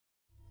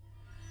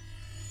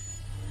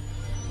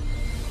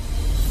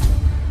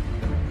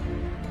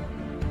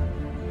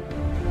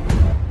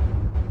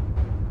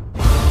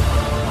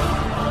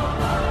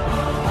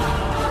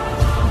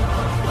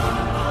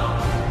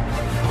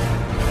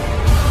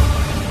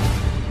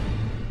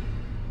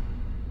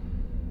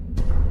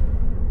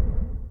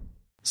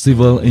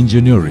Civil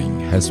engineering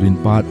has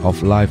been part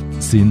of life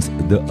since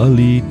the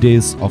early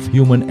days of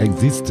human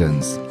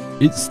existence.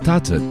 It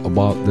started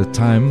about the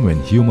time when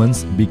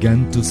humans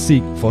began to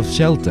seek for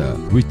shelter,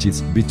 which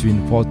is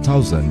between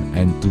 4000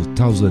 and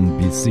 2000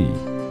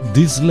 BC.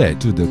 This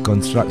led to the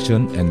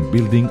construction and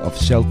building of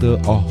shelter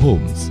or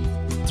homes.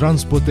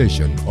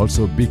 Transportation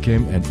also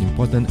became an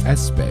important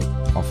aspect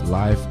of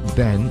life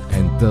then,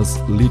 and thus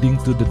leading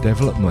to the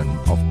development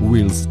of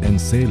wheels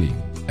and sailing.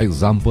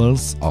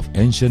 Examples of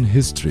ancient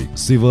history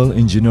civil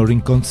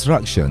engineering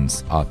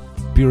constructions are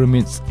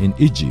pyramids in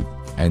Egypt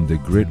and the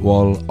Great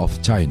Wall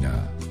of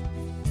China.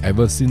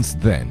 Ever since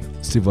then,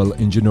 civil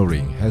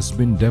engineering has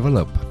been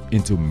developed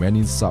into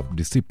many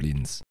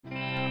sub-disciplines.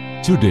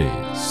 Today,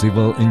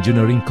 civil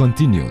engineering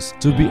continues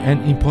to be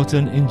an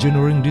important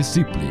engineering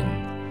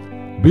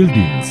discipline.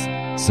 Buildings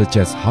such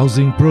as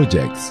housing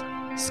projects,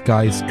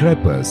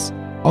 skyscrapers,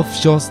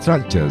 offshore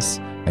structures,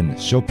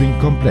 and shopping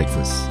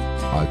complexes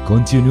are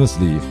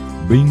continuously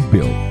being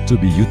built to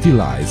be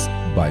utilized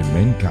by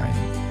mankind.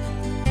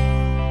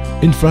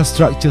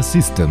 Infrastructure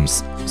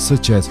systems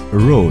such as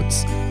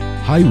roads,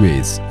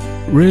 highways,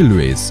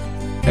 railways,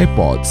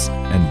 airports,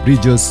 and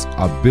bridges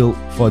are built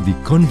for the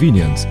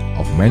convenience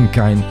of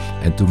mankind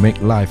and to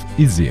make life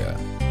easier.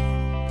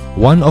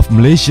 One of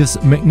Malaysia's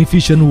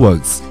magnificent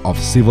works of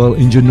civil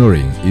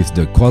engineering is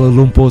the Kuala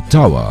Lumpur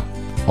Tower,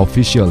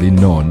 officially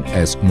known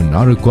as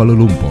Menara Kuala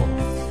Lumpur.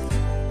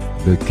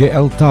 The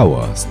KL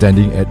Tower,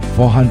 standing at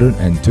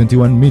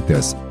 421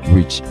 meters,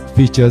 which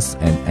features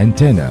an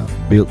antenna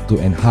built to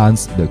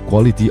enhance the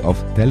quality of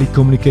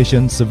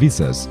telecommunication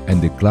services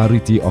and the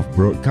clarity of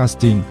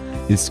broadcasting,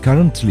 is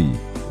currently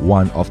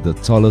one of the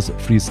tallest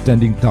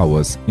freestanding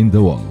towers in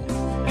the world.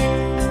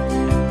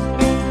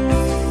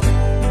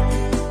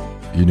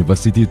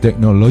 University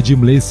Technology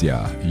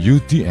Malaysia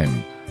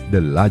 (UTM),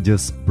 the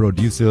largest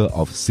producer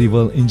of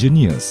civil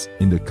engineers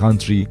in the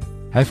country,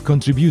 have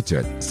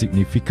contributed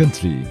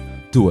significantly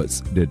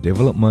towards the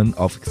development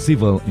of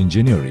civil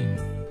engineering.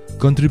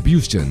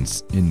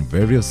 Contributions in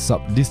various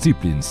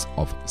sub-disciplines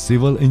of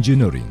civil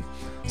engineering,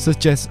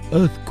 such as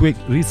earthquake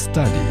risk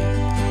study,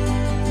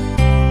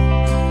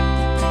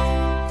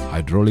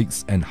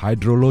 hydraulics and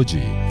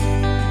hydrology,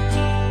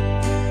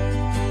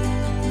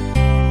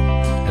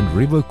 and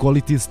river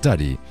quality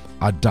study,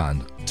 are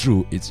done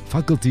through its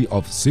Faculty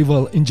of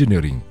Civil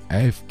Engineering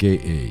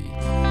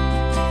 (FKA).